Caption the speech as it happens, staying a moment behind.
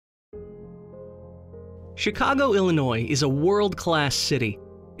Chicago, Illinois is a world-class city.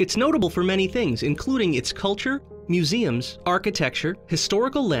 It's notable for many things, including its culture, museums, architecture,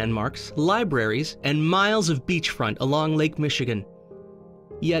 historical landmarks, libraries, and miles of beachfront along Lake Michigan.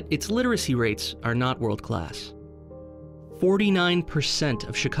 Yet its literacy rates are not world-class. 49%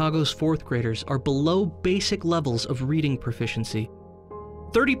 of Chicago's fourth graders are below basic levels of reading proficiency.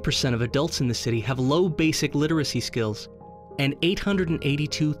 30% of adults in the city have low basic literacy skills, and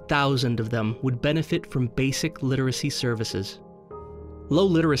 882,000 of them would benefit from basic literacy services. Low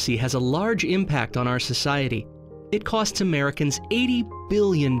literacy has a large impact on our society. It costs Americans $80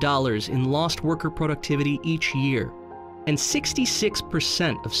 billion in lost worker productivity each year, and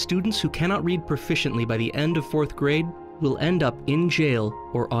 66% of students who cannot read proficiently by the end of fourth grade will end up in jail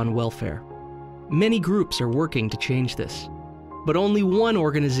or on welfare. Many groups are working to change this, but only one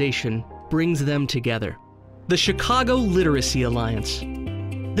organization brings them together: the Chicago Literacy Alliance.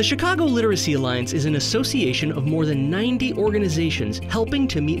 The Chicago Literacy Alliance is an association of more than 90 organizations helping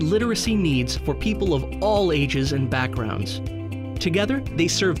to meet literacy needs for people of all ages and backgrounds. Together, they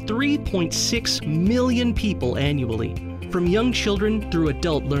serve 3.6 million people annually, from young children through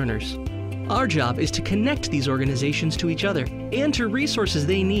adult learners. Our job is to connect these organizations to each other and to resources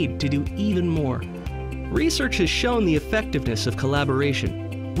they need to do even more. Research has shown the effectiveness of collaboration.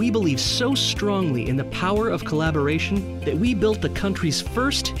 We believe so strongly in the power of collaboration that we built the country's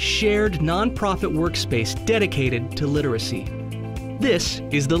first shared nonprofit workspace dedicated to literacy. This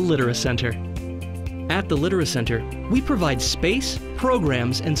is the Literate Center. At the Literate Center, we provide space,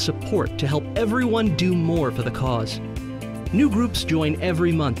 programs, and support to help everyone do more for the cause. New groups join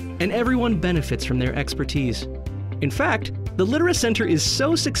every month, and everyone benefits from their expertise. In fact, the Literate Center is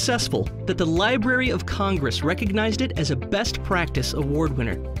so successful that the Library of Congress recognized it as a Best Practice Award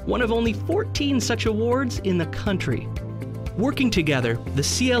winner, one of only 14 such awards in the country. Working together, the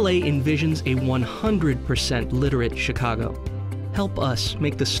CLA envisions a 100% literate Chicago. Help us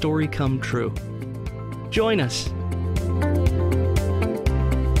make the story come true. Join us